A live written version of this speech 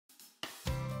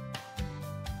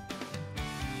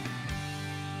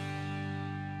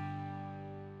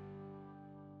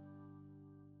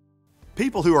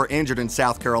People who are injured in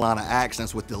South Carolina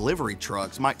accidents with delivery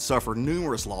trucks might suffer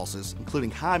numerous losses,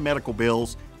 including high medical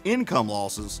bills, income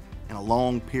losses, and a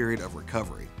long period of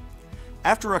recovery.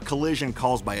 After a collision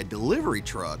caused by a delivery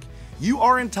truck, you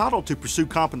are entitled to pursue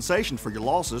compensation for your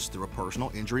losses through a personal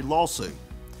injury lawsuit.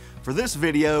 For this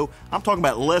video, I'm talking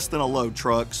about less than a load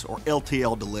trucks, or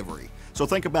LTL delivery. So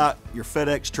think about your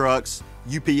FedEx trucks,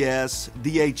 UPS,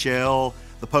 DHL,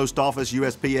 the post office,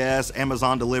 USPS,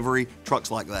 Amazon delivery,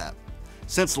 trucks like that.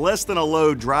 Since less than a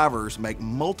load drivers make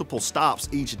multiple stops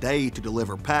each day to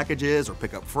deliver packages or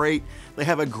pick up freight, they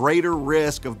have a greater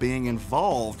risk of being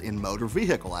involved in motor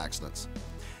vehicle accidents.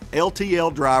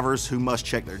 LTL drivers who must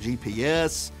check their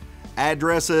GPS,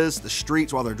 addresses, the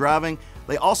streets while they're driving,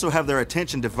 they also have their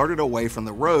attention diverted away from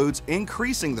the roads,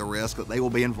 increasing the risk that they will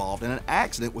be involved in an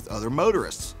accident with other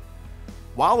motorists.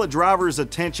 While a driver's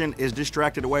attention is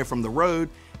distracted away from the road,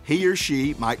 he or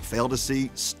she might fail to see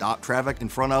stop traffic in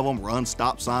front of them, run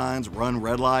stop signs, run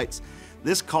red lights.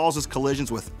 This causes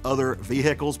collisions with other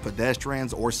vehicles,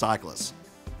 pedestrians, or cyclists.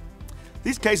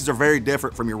 These cases are very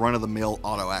different from your run-of-the-mill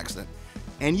auto accident,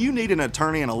 and you need an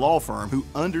attorney and a law firm who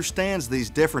understands these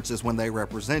differences when they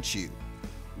represent you.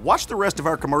 Watch the rest of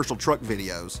our commercial truck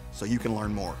videos so you can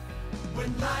learn more.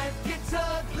 When life gets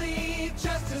ugly,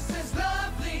 justice is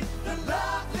lovely, the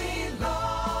lovely